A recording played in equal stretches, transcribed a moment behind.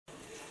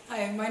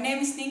Hi, my name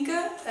is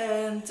Nieke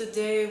and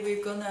today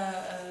we're gonna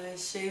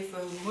shave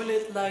a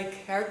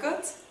mullet-like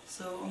haircut.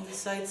 So on the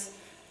sides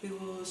we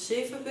will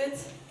shave a bit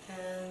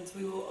and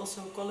we will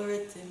also color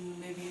it in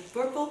maybe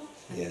purple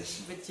and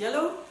Yes. with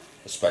yellow.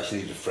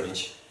 Especially the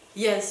fringe.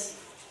 Yes,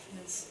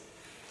 yes.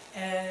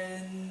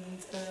 And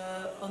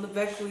on the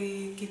back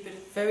we keep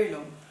it very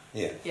long.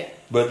 Yeah. Yeah.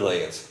 But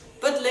layered.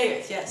 But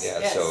layered, yes. Yeah,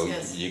 yes, so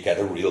yes. you get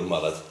a real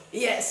mullet.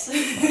 Yes.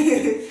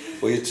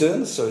 Will you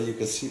turn so you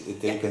can see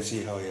you can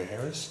see how your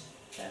hair is?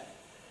 Yeah.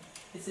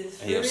 It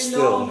is And you have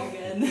very long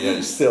again.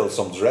 yeah, still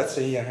some dreads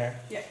in your hair.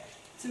 Yeah.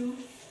 2.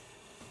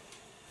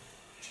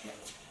 Yeah.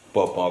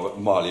 Bob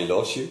Marley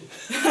loves you.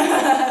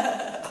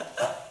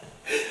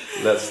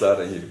 Let's start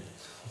on you.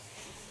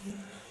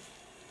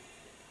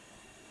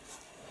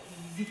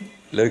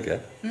 Leuk hè?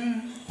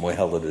 Mooi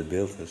helder dit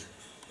beeld is.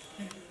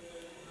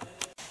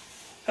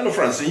 Hello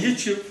friends on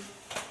YouTube.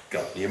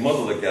 Got me a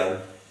model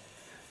again.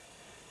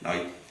 Now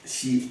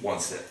she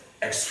wants the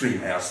extreme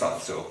hairstyle,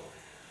 so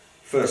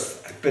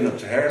first I pin up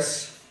the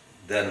hairs,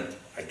 then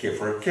I give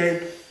her a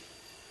cape.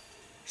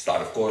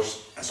 Start of course,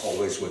 as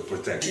always, with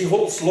protect. She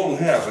holds long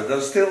hair, but I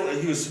still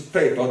use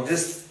paper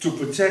this to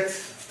protect,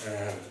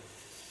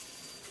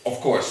 of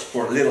course,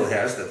 for little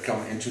hairs that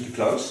come into the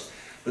clothes,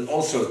 but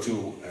also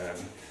to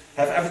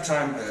have every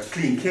time a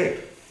clean cape.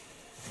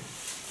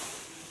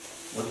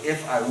 But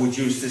if I would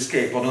use this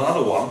cape on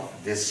another one,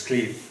 this is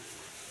clean,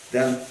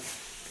 then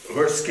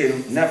her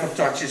skin never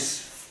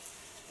touches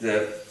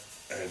the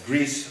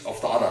grease of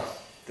the other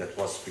that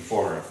was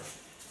before her,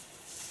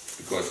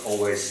 because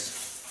always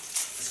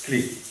it's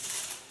clean.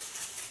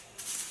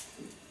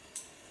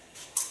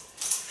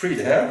 Free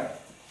the hair,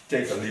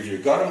 leave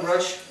your garden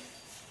brush.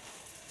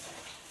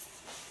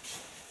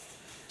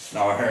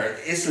 Now her hair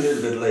is a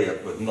little bit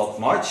layered, but not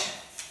much.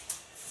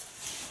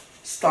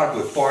 Start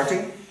with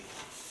parting.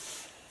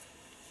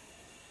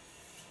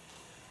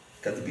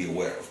 Got to be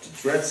aware of the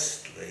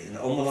dreads, lay in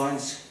the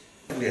underlines.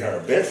 The hair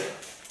a bit.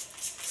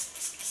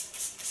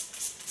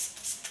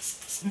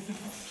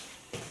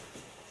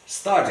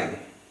 Starting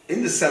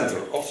in the center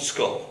of the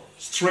skull,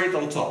 straight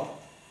on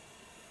top,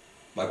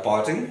 by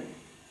parting,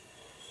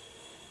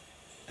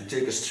 and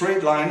take a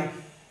straight line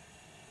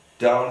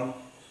down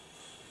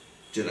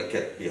till I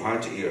get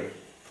behind the ear.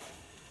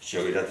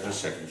 Show you that in a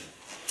second.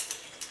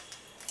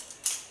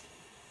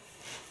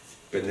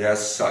 Pin the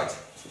hairs aside.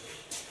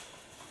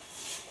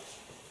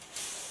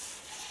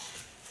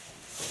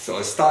 So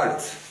I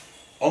started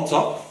on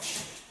top,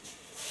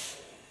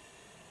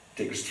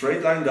 take a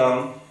straight line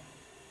down,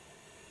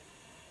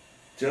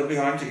 till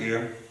behind the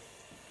ear,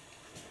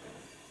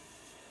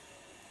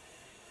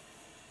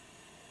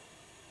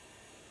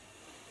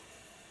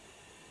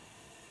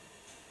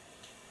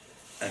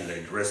 and lay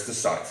the rest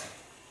aside.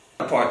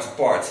 Part to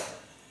part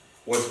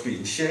was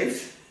being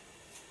shaved.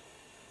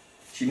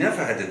 She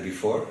never had it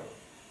before.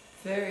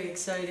 Very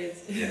excited.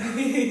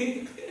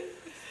 Yeah.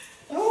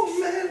 Oh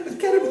man,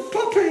 look at him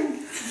popping!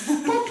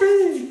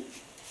 Popping!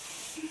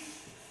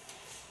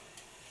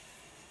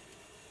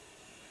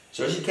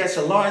 So she gets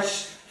a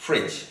large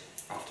fringe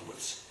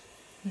afterwards.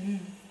 And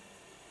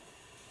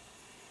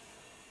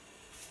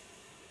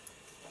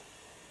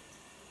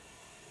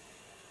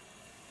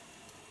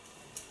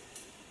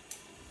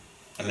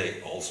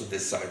lay also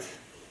this side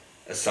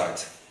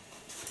aside.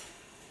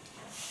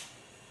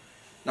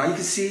 Now you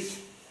can see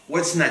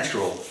what's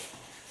natural.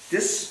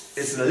 This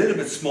is a little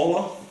bit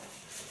smaller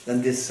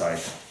than this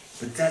side,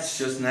 but that's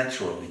just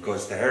natural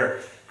because the hair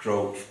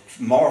grows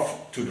more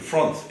to the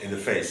front in the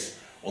face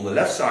on the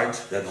left side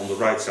than on the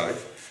right side,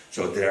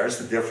 so there's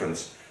the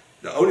difference.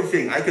 The only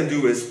thing I can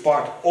do is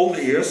part on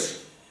the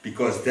ears,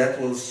 because that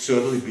will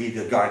certainly be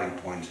the guiding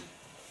point.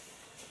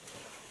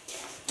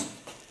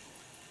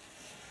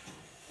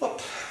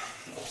 Up.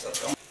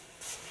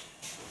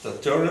 So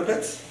turn a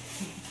bit,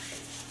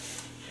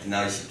 and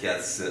now she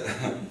gets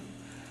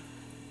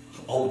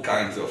all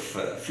kinds of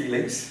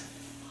feelings.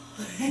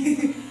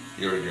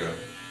 Here we go.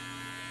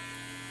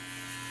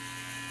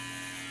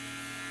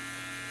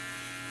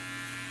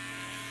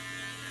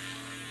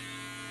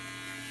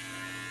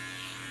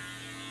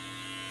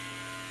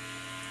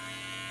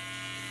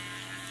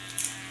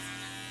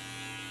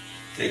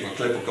 Take my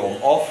clipper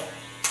comb off,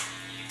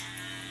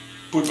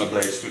 put my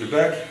blades to the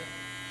back.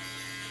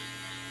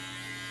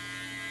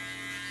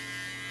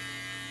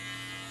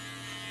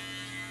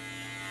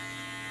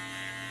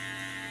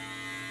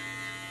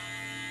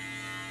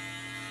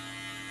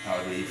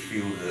 How do you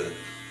feel the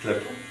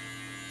clipper?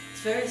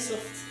 It's very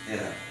soft.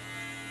 Yeah.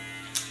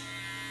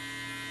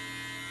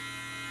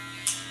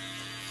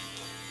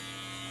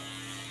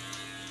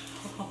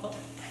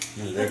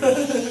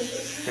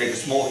 Take a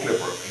small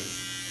clipper and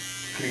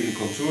clean the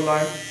contour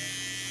line.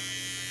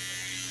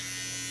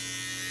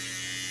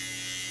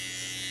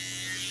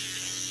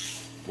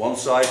 One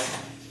side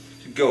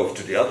to go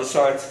to the other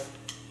side.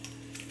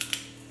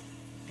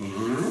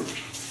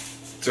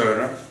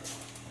 Turner.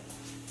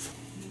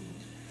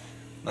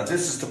 Now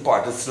this is the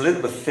part that's a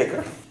little bit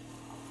thicker.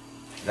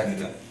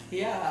 Lekker.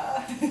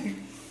 Yeah.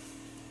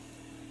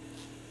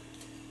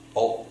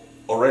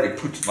 already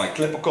put my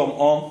clipper comb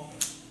on,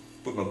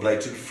 put my blade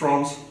to the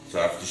front, so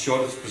I have the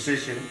shortest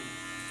position,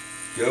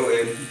 go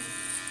in,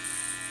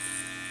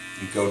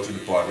 and go to the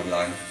parting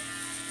line,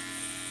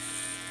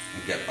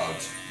 and get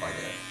out by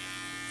there.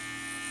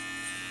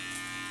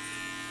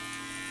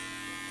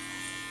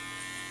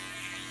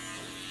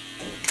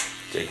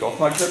 Take off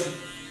my clipper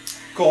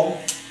comb,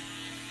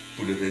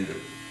 put it in the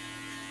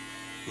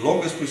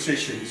longest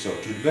position, so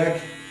to the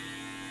back,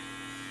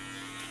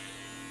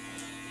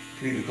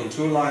 clean the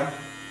contour line,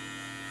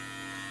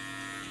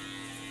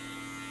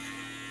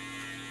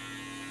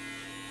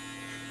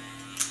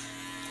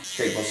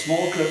 take my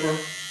small clipper,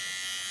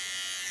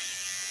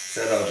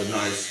 set out a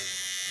nice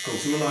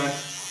contour line,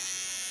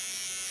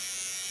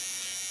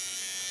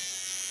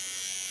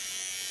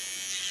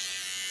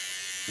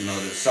 now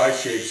the side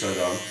shapes are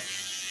done.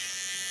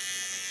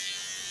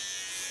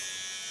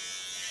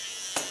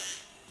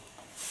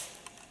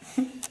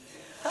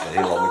 Een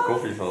heel andere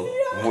koffie van.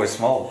 Ja. Mooi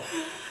smal.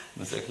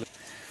 Dat is echt leuk.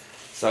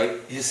 So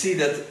you see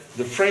that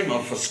the frame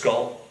of a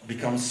skull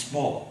becomes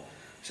smaller.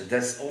 So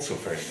that's also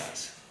very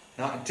nice.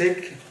 Now I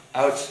take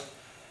out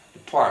the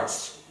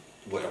parts,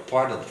 where are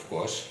parted of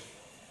course,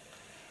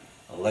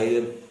 and lay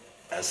them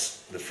as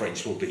the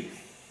fringe will be.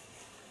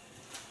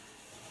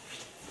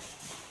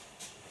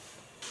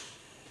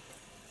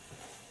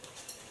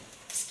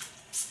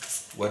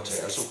 Wet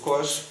hairs of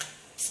course.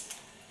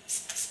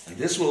 And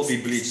this will be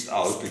bleached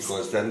out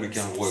because then we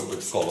can work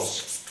with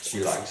colors she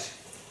likes.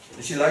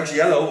 And she likes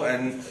yellow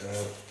and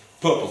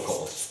purple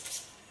colors.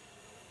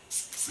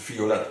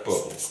 Violet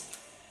purple.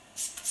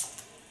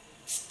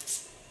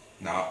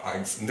 Now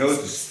I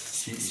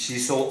noticed she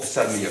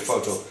sent me a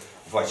photo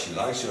of what she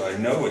likes, so I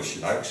know what she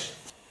likes.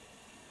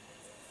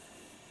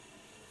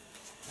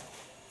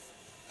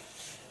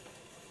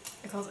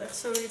 Ik had echt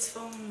zoiets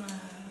van,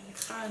 ik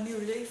ga een nieuw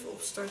leven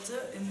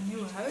opstarten in mijn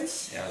nieuwe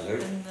huis. Ja,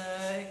 leuk. En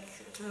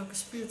ik ben ook een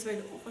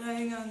spirituele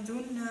opleiding aan het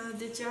doen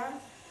dit jaar.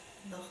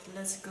 Ik dacht,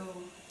 let's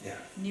go. Ja.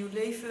 Nieuw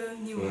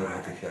leven, nieuw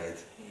haar. Voorzichtigheid.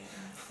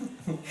 Ja.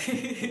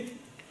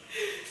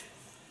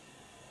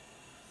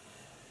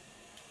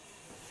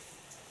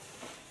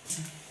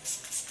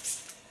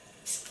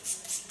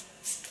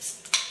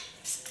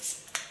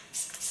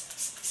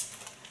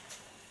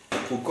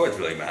 Hoe kort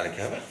wil je hem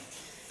eigenlijk hebben?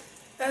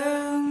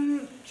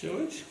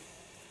 Zoiets?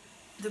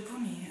 De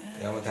pony.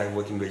 Ja, want hij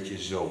wordt een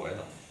beetje zo, hè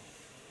dan.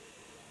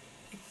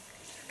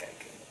 Even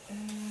kijken.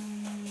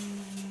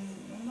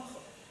 Mag...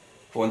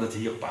 Gewoon dat hij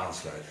hierop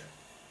aansluit.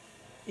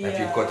 Dan Ja. heb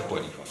je een korte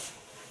pony van.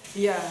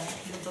 Ja,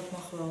 dat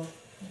mag wel.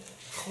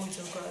 Gooit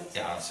ook uit.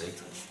 Ja,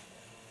 zeker.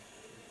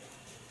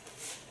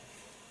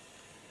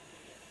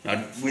 Now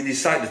we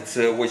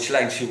decided which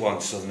length she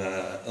wants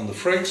on the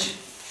fringe.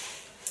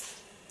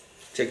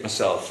 Take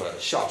myself a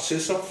sharp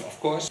scissor, of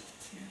course.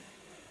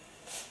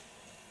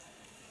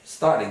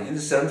 Starting in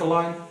the center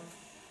line.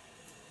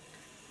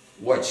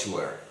 Watch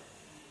where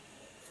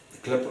the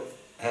clipper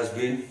has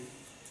been.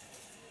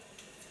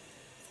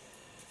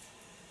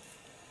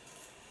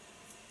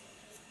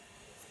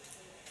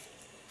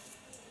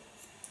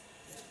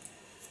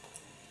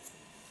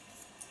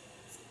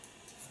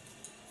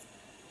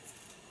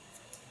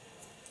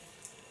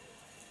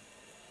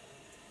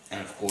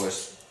 And of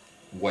course,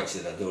 watch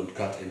that I don't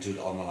cut into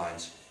the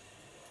underlines.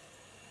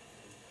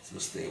 So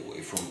stay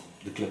away from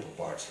the clipper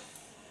part.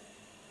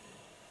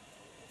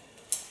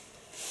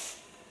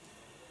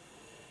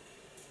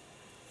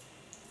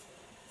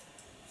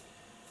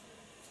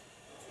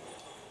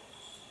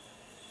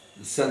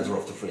 The center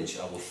of the fringe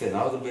I will thin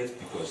out a bit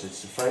because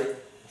it's a very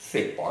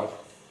thick part.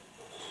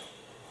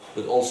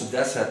 But also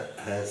that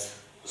has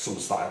some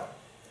style.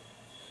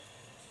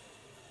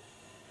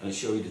 And I'll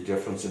show you the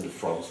difference in the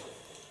front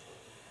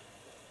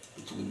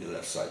between the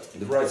left side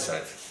and the right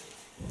side.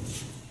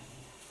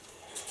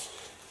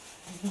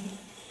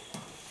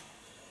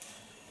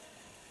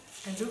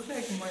 En doe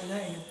gelijk een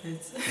Marlijn op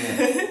dit.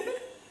 Yeah.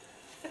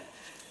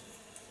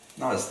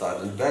 Now I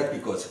start in the back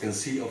because I can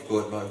see of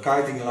course my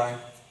kiting line.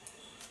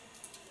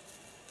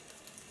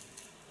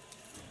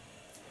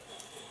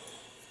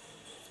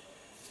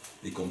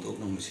 Die komt ook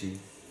nog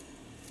misschien.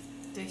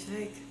 Deze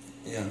week.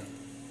 Ja.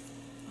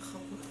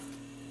 Grappig.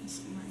 Als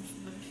ik maar even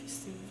een berichtje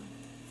sturen.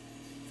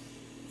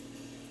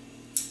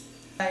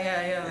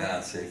 Ja.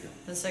 Ja, zeker.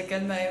 En zij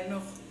kent mij ook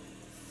nog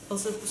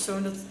als de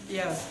persoon dat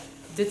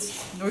dit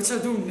nooit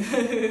zou doen.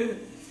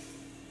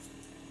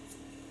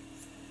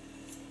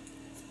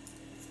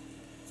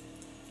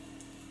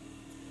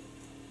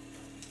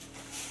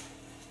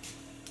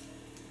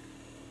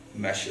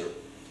 Measure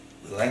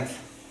the length.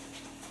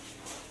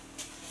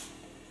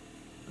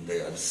 And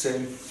they are the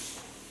same.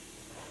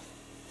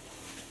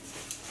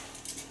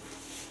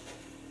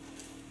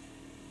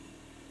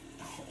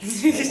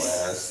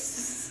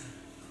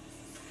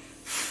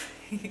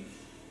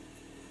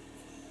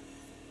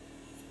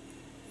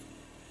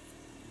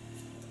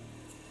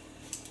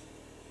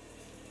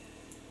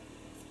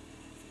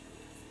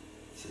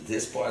 So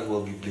this part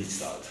will be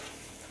bleached out.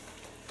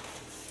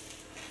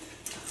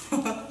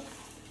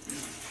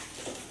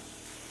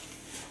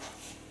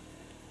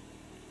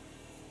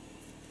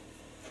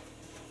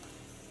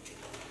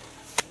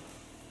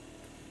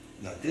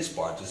 Now this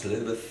part is a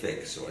little bit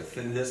thick, so I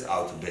thin this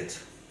out a bit.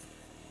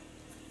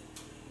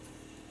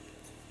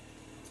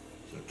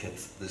 So I get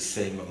the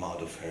same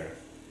amount of hair.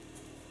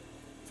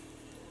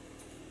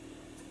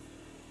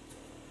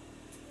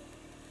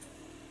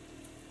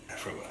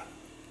 Everywhere.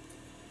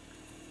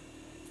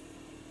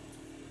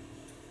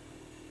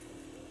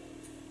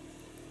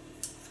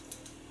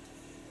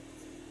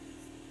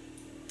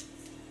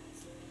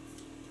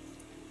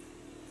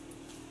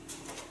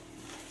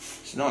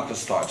 So now I can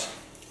start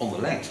on the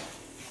length.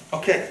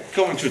 Okay,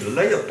 going to the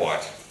layer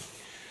part.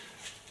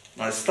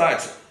 Now I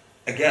start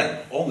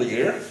again on the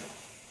ear.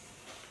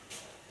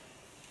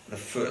 The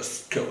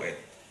first go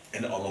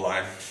in the other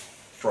line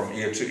from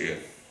ear to ear.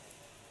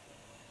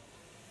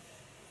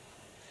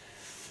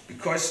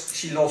 Because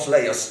she loves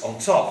layers on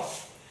top.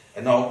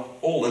 And now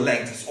all the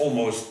length is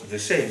almost the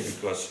same,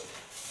 because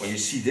when you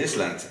see this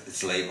length,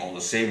 it's laying on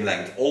the same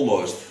length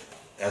almost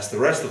as the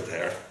rest of the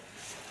hair.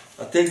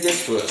 I take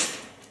this first.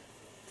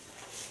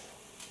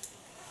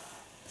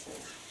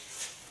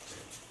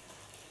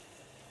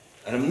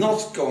 And I'm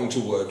not going to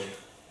work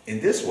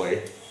in this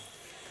way,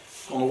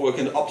 I'm going to work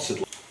in the opposite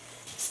way.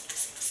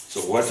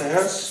 So wet the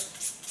hairs.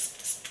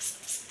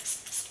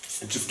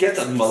 And to get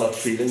that mullet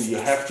feeling, you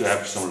have to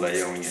have some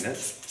layering in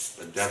it.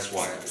 But that's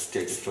why I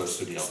take it first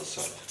to the other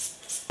side.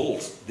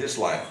 Hold this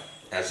line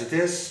as it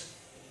is.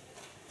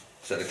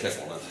 Set a clip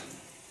on it.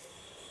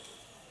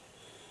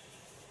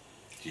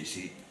 You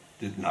see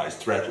the nice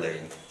thread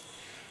laying.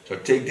 So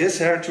take this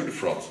hair to the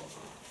front.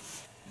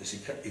 Dus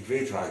ik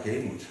weet waar ik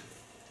heen moet.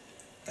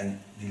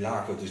 En die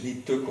laag wordt dus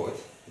niet te kort,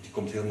 want die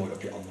komt heel mooi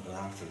op je andere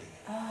laag te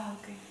liggen. Ah,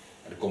 oké.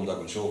 En dan komt dat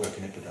ik hem zo ga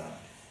knippen daar.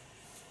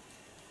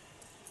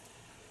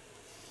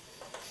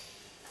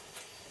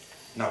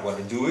 Now what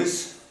I do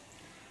is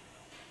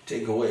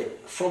take away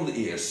from the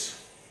ears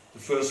the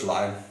first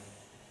line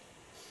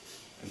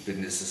and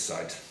pin this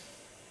aside.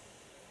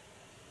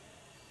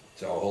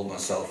 So I'll hold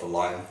myself a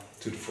line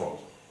to the front.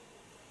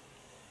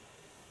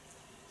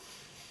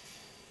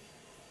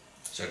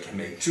 So I can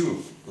make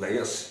 2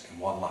 layers in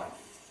 1 line.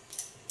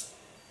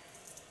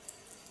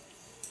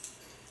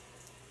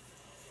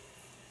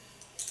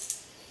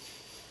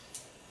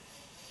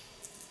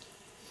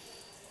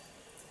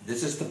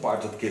 This is the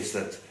part that gives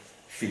that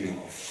feeling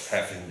of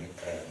having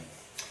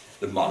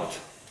the mullet.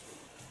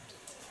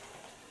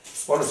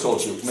 What I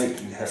told you,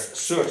 making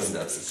certain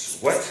that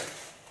it's wet.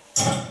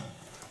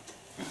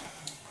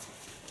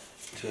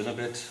 Turn a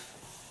bit.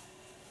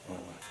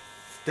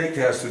 Take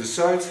the hairs to the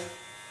side.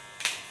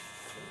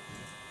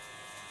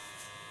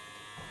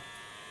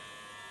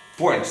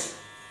 Point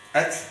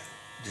at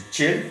the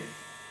chin.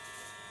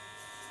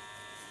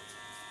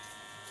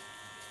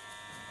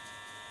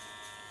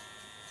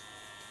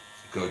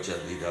 Go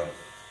gently down.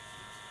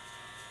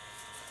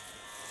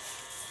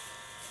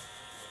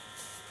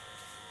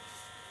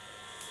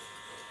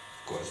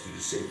 Of course, do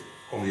the same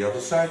on the other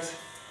side.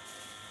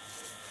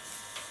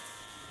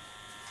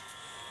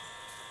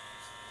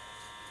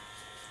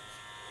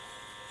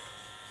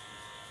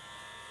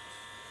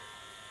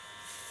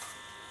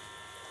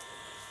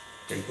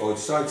 Take both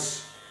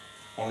sides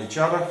on each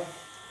other.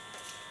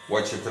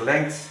 Watch at the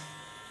length.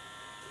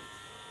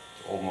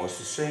 It's almost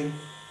the same.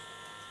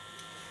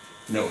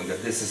 Knowing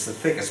that this is the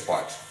thickest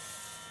part.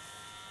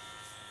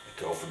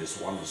 I go for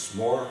this one once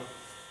more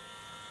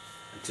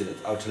and thin it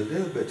out a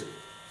little bit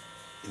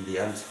in the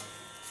end.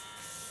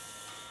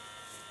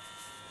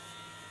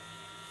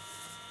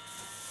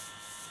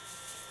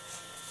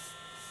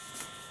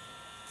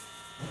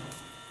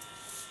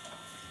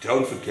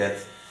 Don't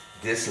forget,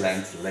 this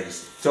length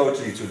lays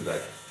totally to the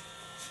back.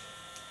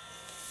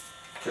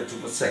 Get to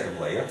my second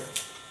layer.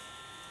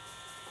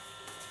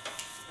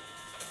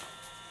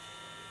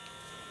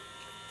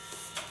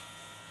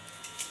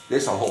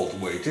 This I'll hold the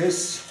way it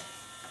is.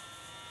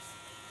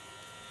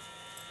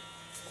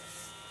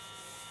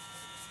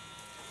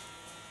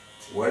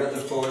 Wet it,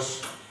 of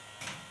course.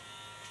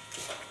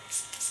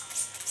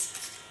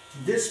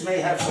 This may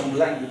have some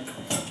length,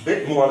 a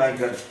bit more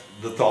length at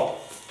the top.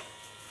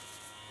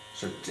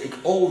 So take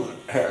all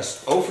the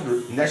hairs over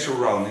the natural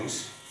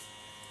roundings,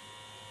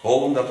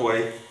 hold them that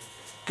way,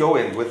 go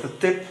in with the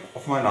tip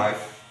of my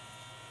knife.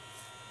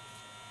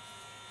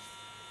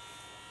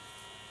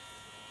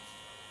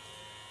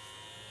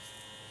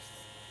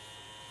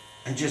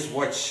 And just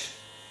watch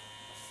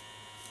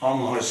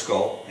on my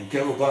skull and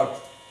go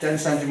about 10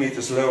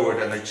 centimeters lower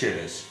than the chin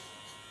is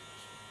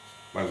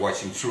by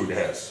watching through the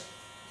hairs.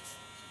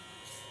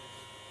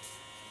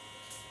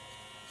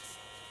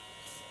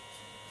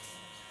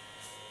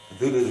 I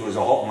do this with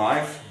a hot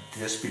knife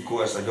just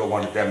because I don't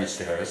want to damage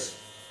the hairs.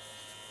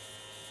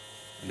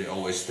 And they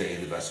always stay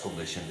in the best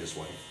condition this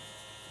way.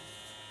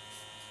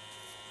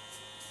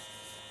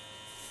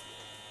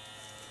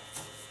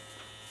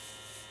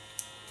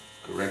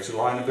 Correct the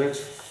line a bit.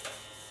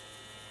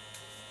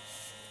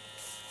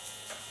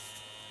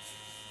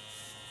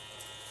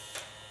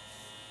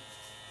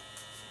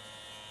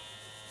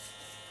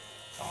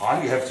 I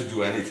hardly have to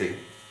do anything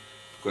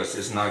because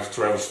this knife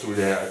travels through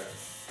the hair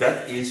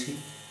that easy.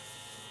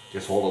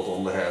 Just hold it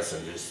on the hairs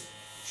and just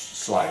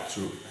slide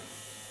through.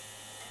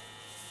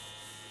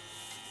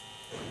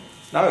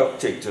 Now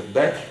take the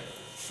back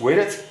with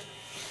it.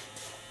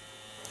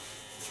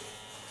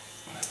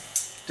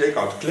 Take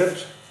out the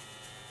clips.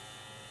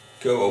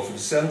 Go over the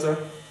center.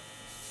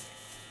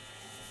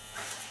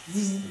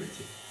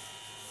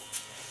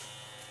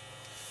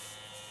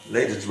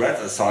 Lay the thread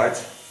aside.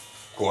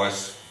 Of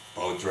course,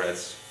 both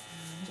threads.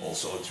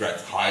 Also a thread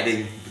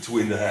hiding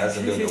between the hairs,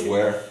 I don't know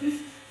where.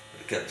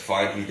 I can't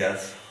find me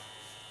that.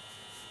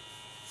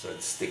 So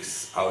it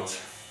sticks out.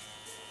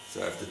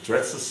 So I have the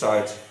threads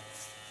aside.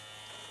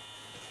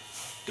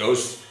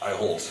 Those I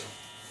hold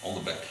on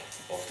the back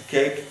of the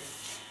cake.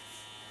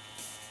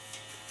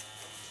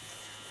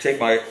 Take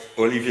my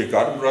Olivier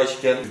garden brush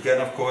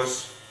again of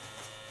course.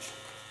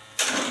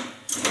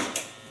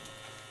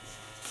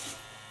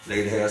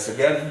 Lay the hairs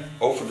again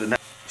over the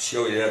neck.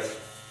 Show you that.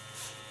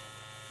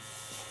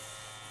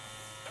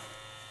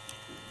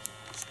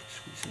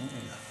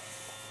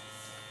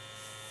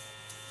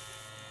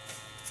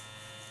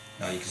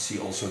 Now you can see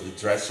also the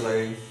threads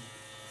laying.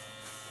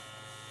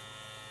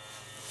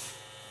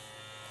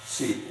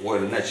 See where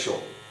the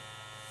natural,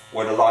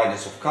 where the line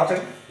is of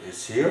cutting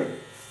is here.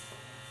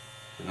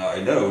 So now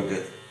I know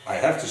that I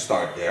have to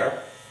start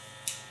there,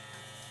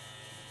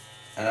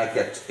 and I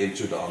get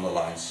into the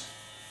underlines,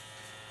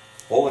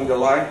 holding the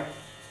line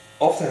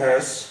of the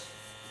hairs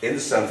in the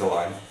center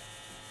line.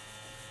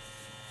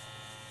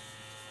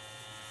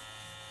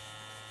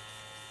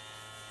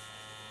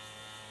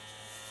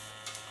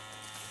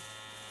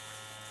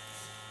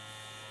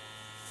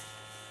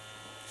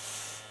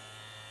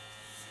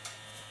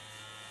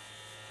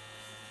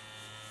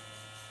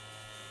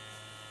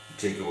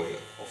 Take away,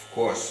 of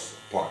course,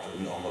 part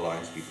of the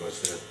underlines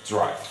because they're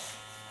dry.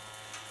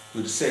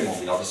 Do the same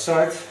on the other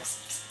side.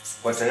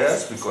 Wet the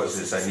hairs, because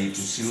this I need to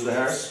seal the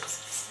hairs.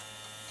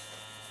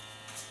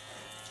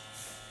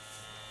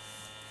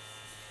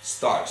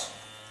 Start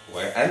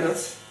where I ended.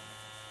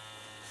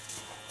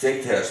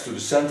 Take the hairs to the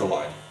center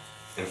line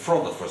in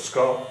front of her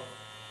skull.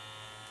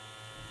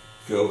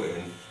 Go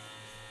in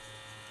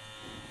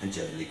and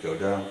gently go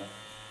down.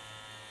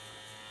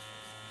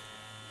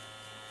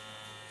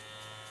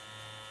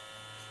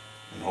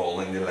 And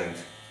holding the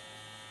length.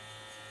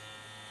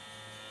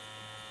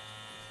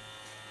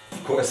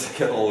 Of course, I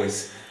can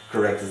always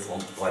correct it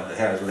when the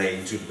hair is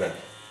laying to the back.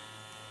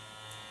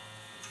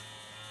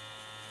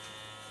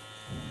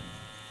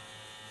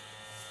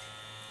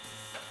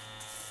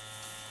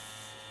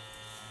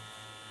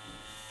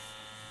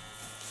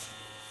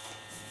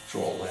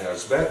 Draw all the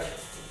hairs back.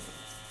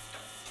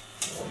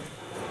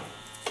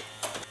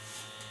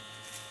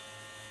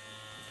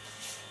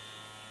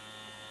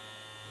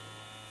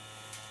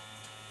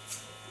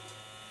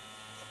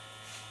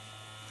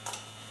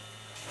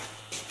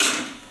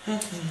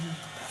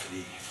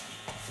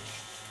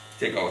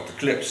 Take out the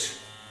clips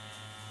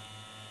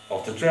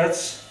of the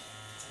threads.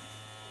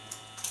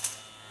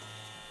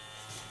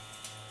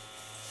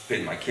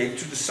 Pin my cape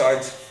to the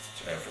side,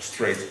 so I have a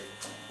straight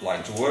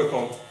line to work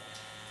on.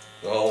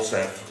 I also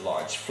have a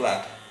large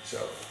flap, so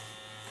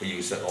for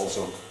use that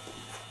also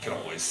can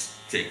always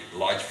take a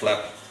large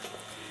flap,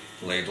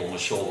 lay it on the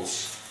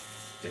shoulders,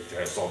 take the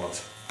hairs on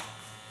it.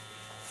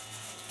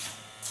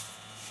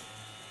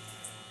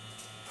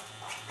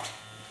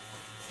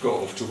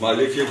 Go over to my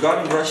Olivier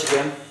garden brush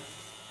again.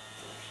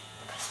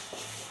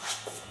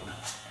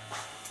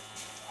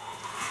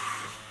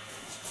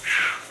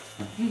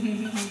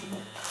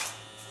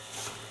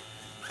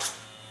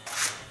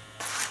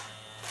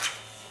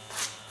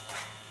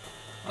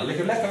 Dan ligt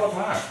er lekker wat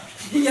haar.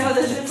 Ja,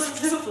 er ligt wat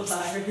heel veel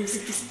haar.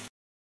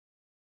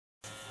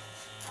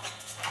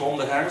 Comb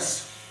the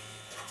hairs.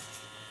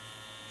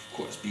 Of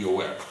course, be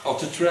aware of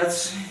the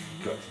threads.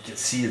 You can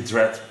see a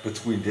thread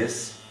between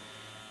this.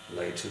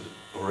 Lay to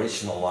the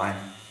original line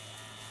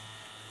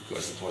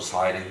because it was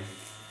hiding.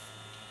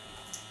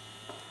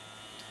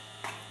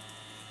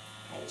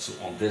 Also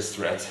on this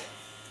thread,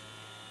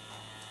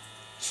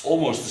 it's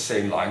almost the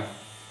same line,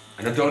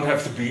 and I don't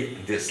have to be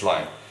in this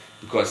line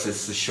because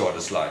it's the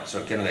shortest line, so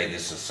I can lay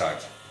this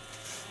aside.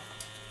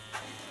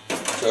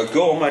 So I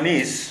go on my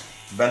knees,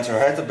 bend her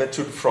head a bit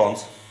to the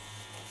front.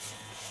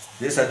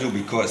 This I do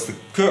because the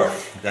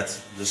curve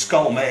that the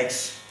skull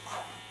makes,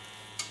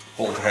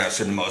 hold the hairs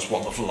in the most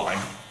wonderful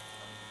line.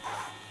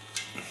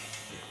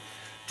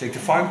 Take the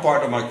fine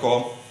part of my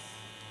comb,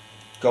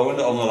 go in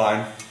the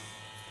underline,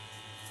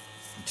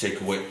 and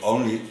take away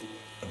only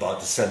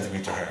about a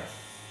centimeter hair.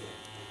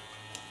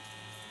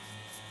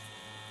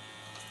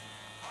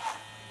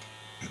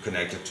 You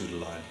connect it to the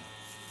line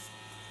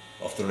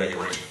of the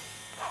layering.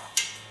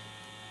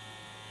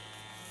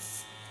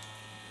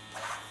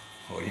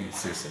 Hoor je het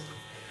zussen?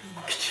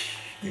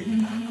 You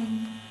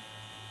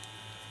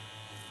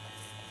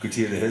could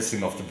hear the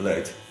hissing of the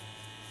blade.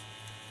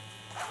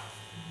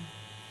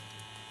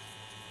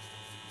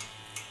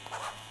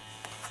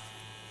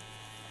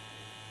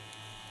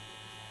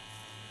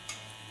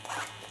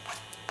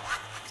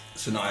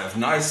 So now I have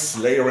nice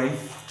layering,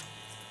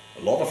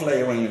 a lot of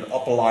layering in the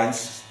upper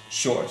lines,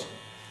 short,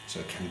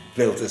 so I can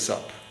build this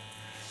up.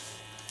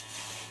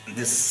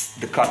 This is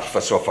the cut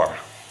for so far.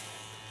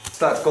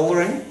 Start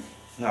coloring.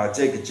 Now I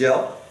take a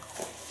gel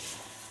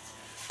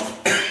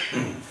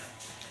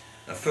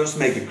and first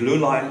make a glue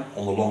line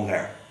on the long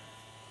hair.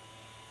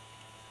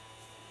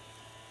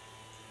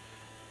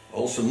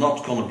 Also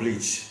not gonna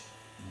bleach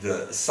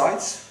the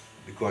sides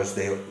because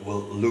they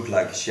will look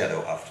like a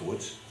shadow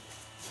afterwards.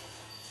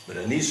 But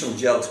I need some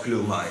gel to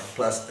glue my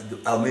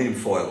aluminium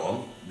foil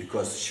on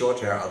because short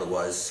hair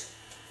otherwise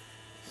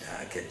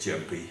I get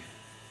jumpy.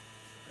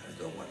 I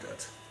don't want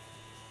that.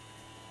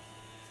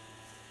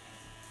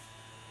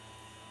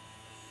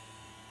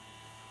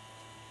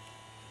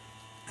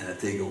 And I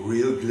take a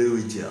real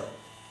gluey gel.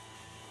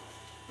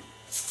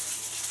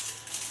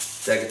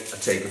 I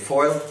take a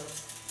foil,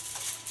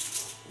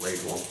 lay it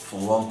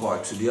from one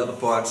part to the other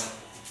part.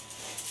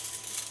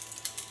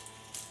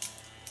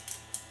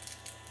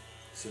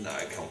 So now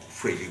I can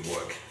freely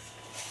work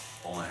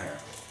on my hair.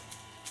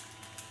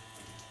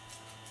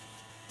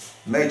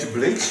 Made to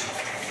bleach.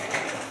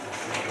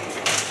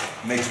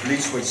 Made to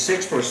bleach with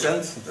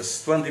 6%,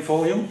 that's 20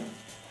 volume.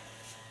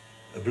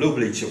 A blue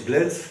bleach of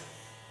Glint.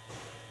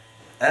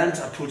 And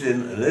I put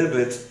in a little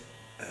bit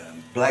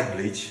black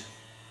bleach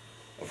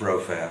of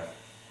Raw Hair.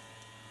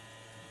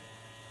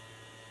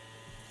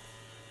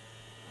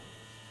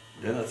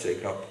 Then I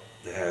take up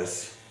the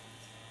hairs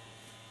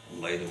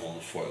and lay them on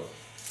the foil.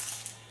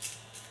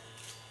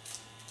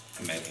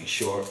 And making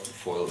sure the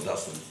foil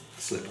doesn't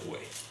slip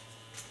away.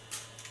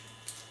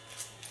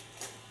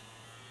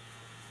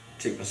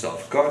 Take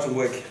myself a carton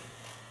wig.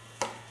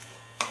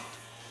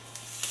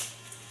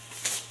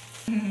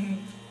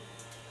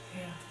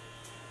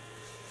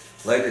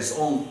 Lay this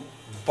on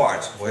the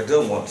part where I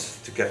don't want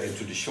to get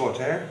into the short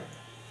hair.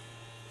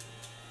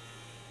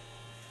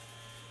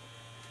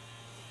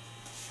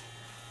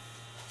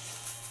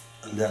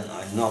 And then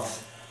I knot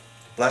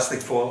the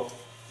plastic foil.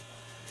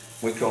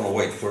 We're gonna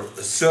wait for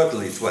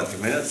certainly 20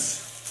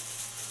 minutes.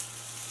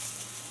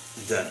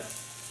 Then,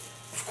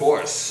 of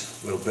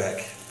course, we'll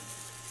back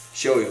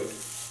show you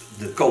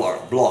the color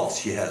blonde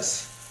she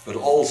has, but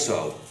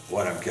also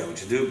what I'm going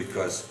to do,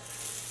 because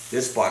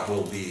this part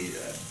will be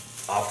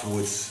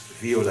afterwards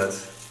violet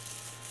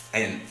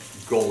and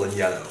golden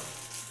yellow.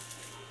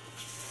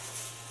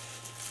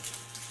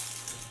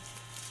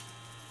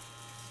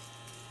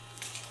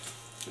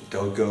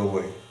 Don't go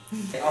away.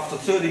 After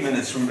 30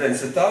 minutes we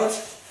rinse it out.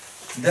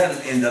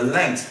 Then in the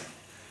length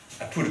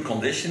I put a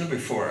conditioner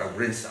before I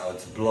rinse out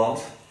the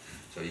blonde.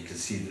 So you can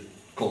see the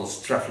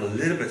colors travel a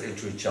little bit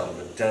into each other,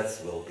 but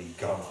that will be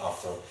gone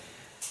after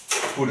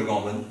putting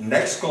on the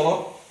next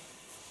color.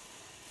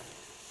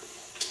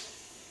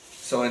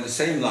 So in the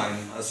same line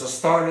as I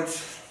started,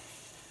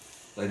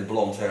 lay the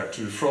blonde hair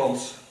to the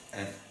front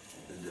and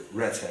the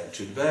red hair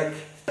to the back.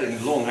 Adding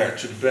the long hair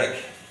to the back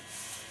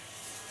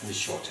and the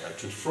short hair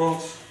to the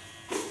front.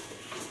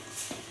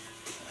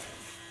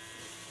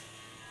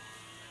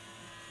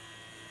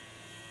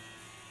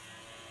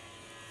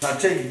 Now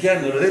take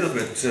again a little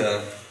bit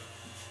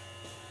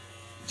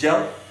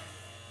gel,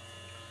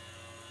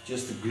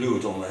 just to glue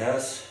it on the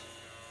hairs.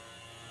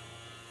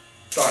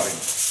 Starting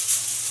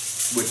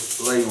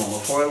with laying on the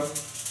foil,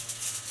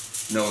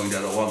 knowing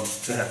that I want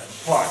to have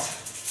a part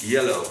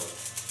yellow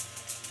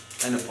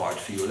and a part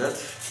violet.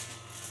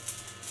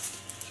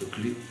 So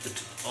glue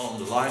it on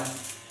the line.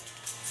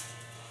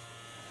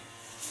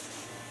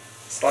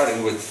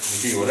 Starting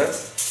with the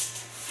violet.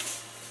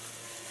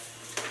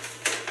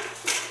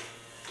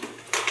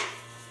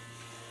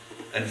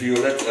 And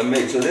violet I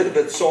made a little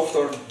bit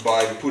softer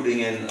by putting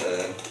in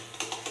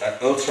an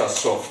ultra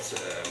soft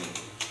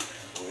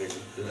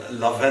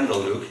lavender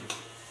look.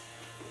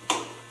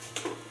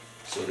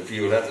 So the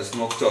violet is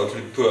not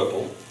totally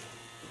purple.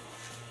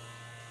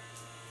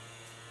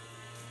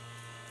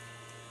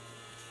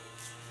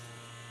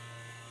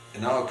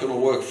 And now I'm going to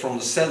work from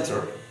the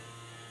center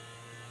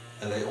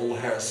and lay all the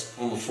hairs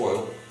on the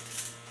foil.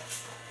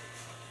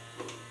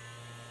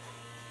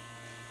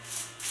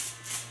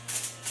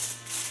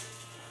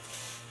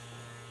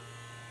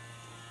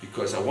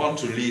 Because I want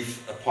to leave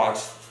a part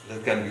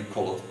that can be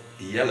colored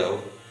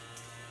yellow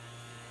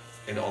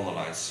in the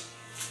underlines.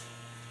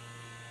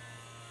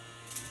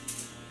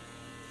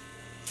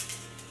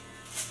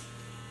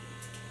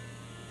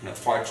 And a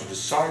part to the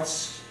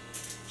sides,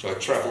 so I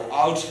travel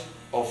out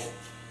of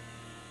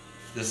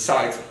the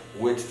side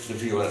with the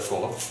violet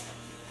color.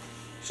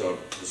 So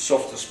the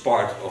softest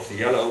part of the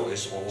yellow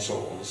is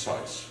also on the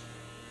sides.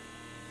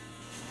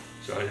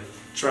 So I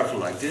travel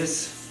like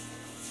this,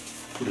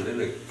 put it a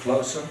little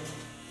closer.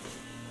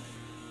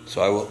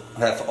 So I will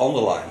have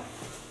underline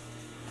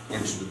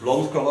into the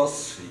blonde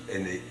colors,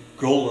 in the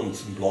golden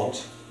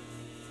blonde,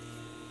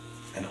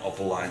 and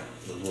upper line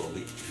that will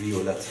be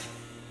violet.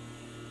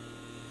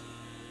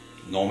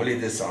 Normally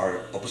these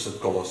are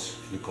opposite colors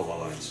in the color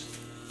lines.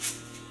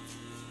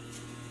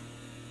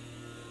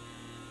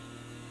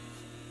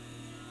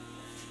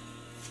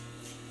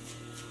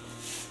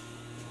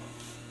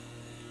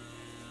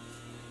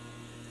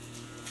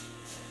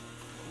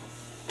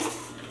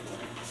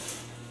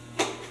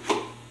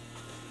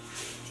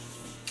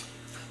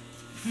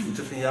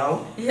 Voeten van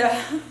jou?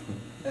 Ja.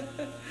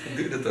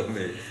 Doe dat toch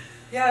mee?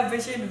 Ja, een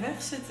beetje in de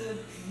weg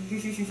zitten.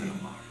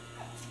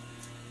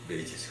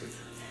 Beetje is goed.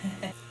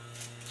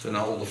 So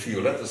now all the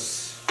violet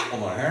is on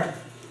my hair.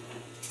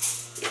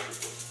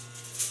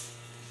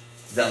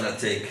 Then I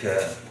take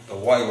a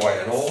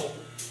YY at all.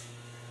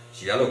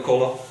 It's yellow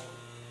color.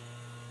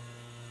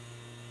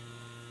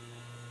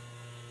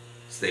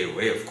 Stay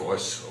away, of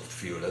course, of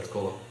the violet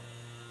color.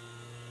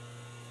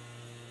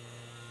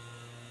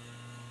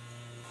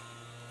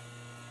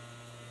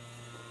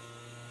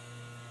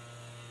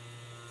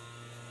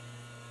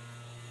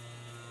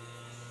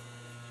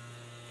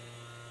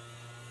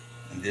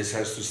 And this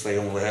has to stay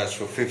on the hairs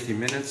for 50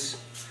 minutes.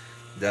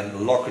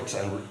 Then lock it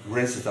and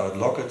rinse it out,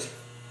 lock it.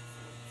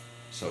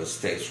 So it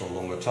stays for a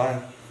longer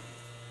time.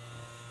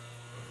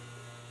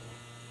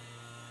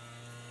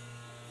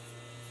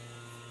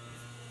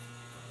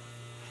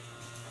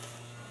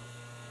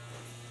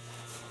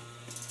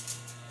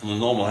 On the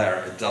normal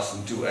hair it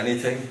doesn't do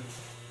anything,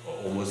 or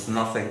almost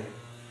nothing.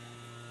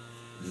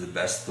 It's the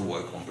best to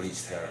work on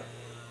bleached hair.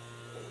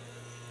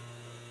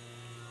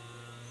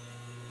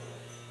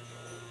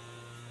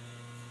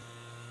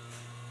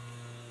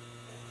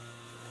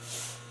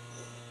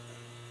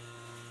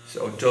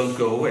 So don't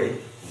go away,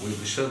 we'll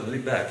be certainly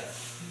back.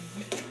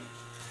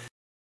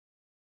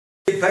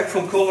 Back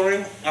from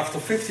coloring, after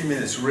 50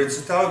 minutes rinse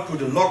it out,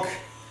 put a lock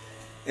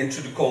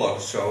into the color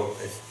so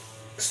it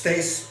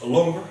stays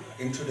longer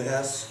into the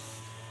hairs.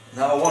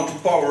 Now I want to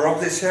power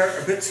up this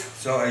hair a bit,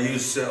 so I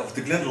use of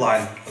the Glint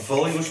line a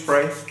volume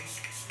spray.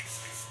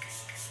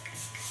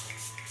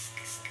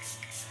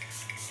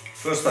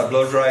 First I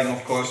blow drying,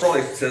 of course.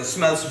 Probably it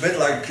smells a bit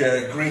like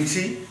green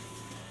tea.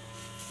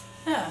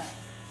 Yeah.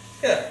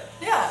 Yeah.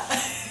 Yeah.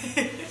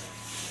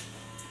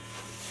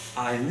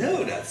 I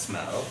know that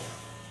smell.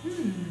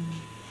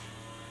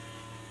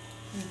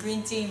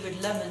 Green tea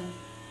with lemon.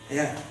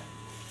 Yeah.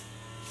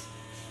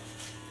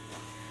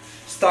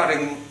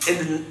 Starting in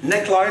the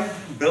neckline,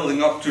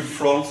 building up to the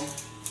front,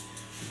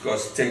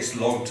 because it takes a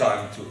long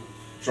time to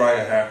dry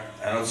your hair,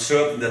 and I'm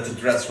certain that the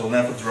dreads will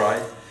never dry.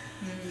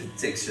 It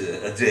takes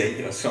a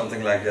day or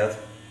something like that.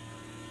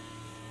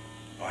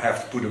 I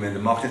have to put them in the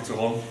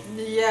magnetron.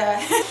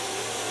 Yeah.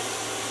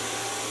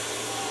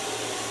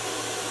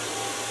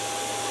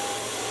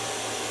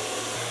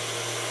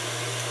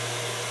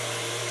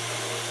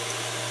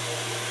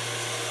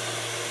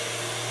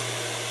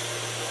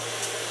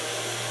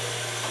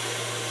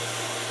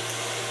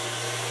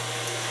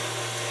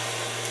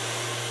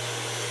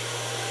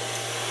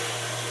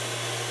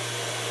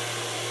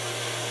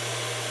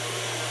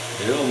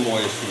 Heel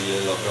mooi is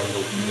die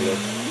lavendel.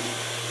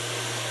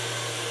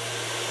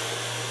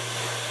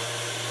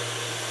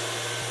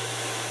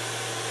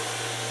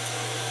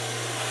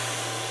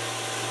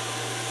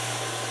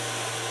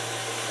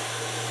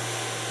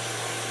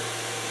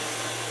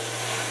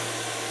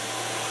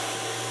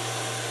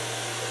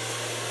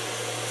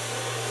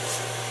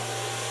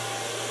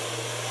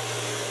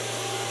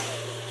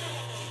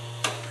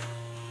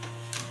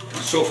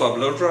 So far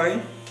blow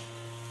drying.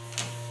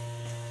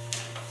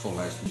 Voor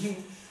mij is het.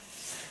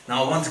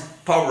 Now I want to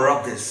power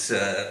up this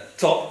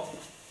top.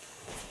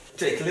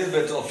 Take a little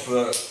bit of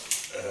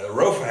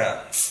rover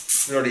hair,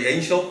 Dirty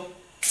Angel.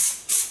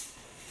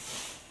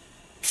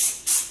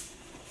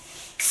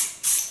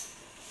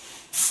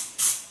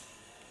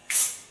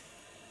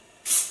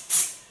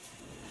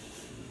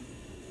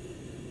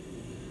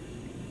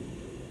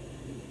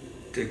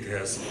 Take the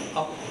hairs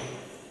up.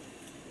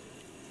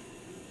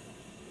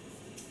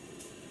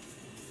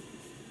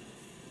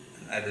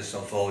 And add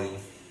some volume.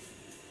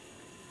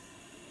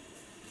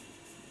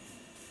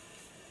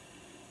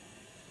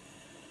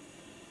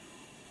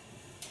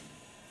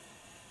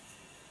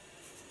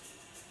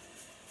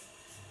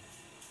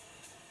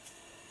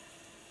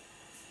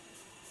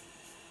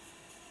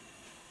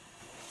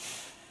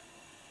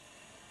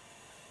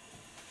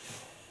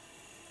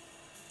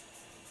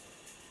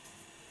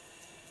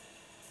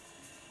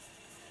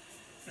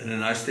 And the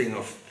nice thing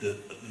of the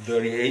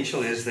Dirty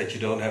Angel is that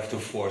you don't have to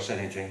force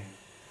anything.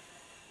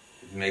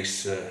 It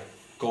makes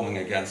combing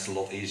against a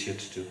lot easier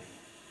to do.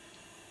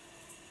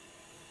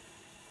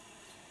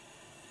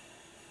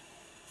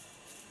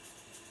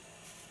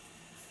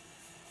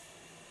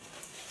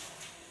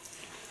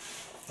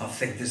 I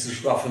think this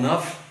is rough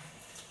enough.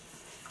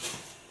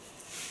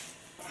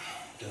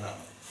 Then I'll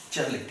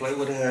gently play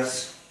with the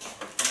hairs.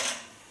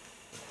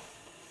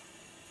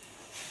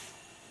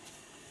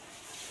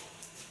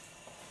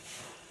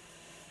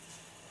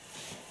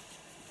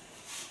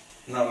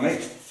 Now make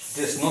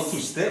this not too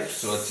stiff,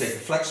 so I take a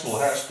flexible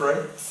hairspray.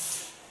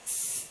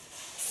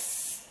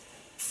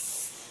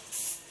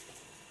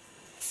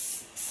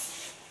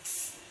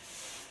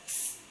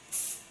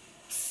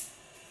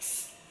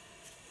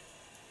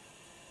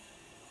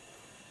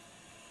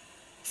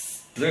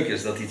 Het leuke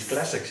is dat hij iets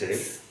classics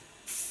heeft.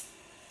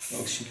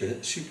 Ook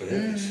super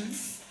hip is.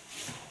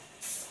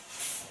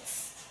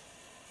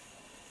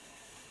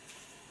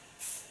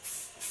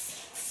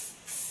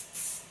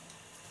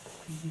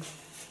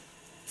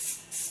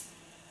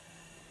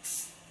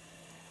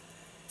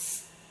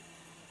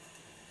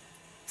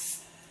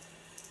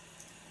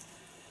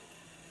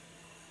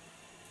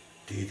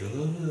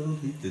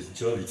 This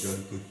jolly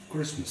good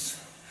Christmas.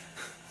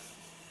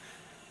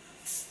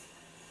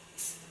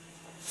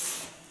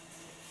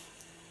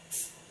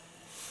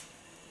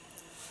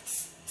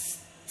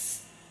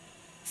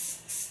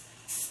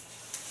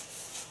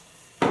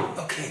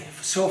 Okay,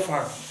 so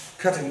far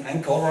cutting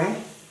and coloring.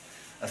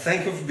 I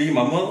thank you for being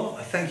my model.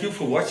 I thank you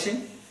for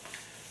watching.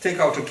 Take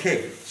out the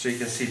cape so you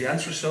can see the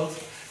end result.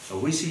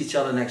 And we see each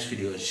other next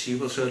video. She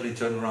will certainly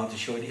turn around to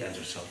show you the end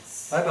result.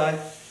 Bye bye.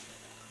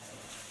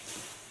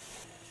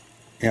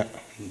 Ja,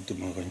 doe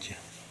maar een rondje.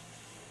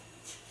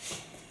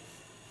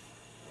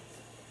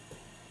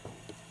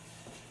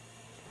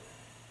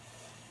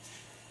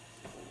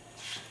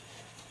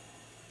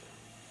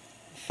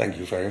 Thank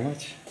you very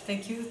much.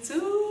 Thank you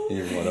too.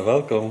 You're more than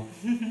welcome.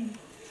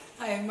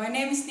 Hi, my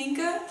name is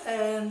Nieke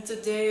and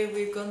today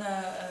we're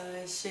gonna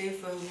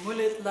shave a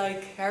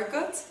mullet-like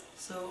haircut.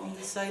 So on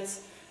the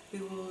sides we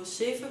will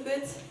shave a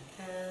bit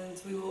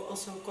and we will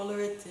also color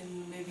it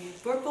in maybe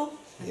purple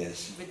and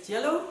Yes. with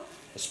yellow.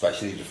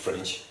 Especially the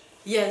fringe.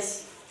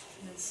 Yes,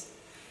 yes.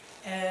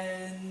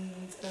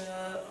 And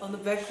on the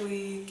back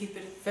we keep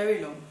it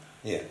very long.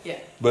 Yeah. Yeah.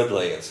 But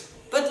layered.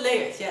 But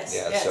layered, yes.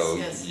 Yeah, yes, so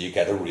yes. you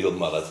get a real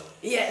mullet.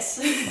 Yes.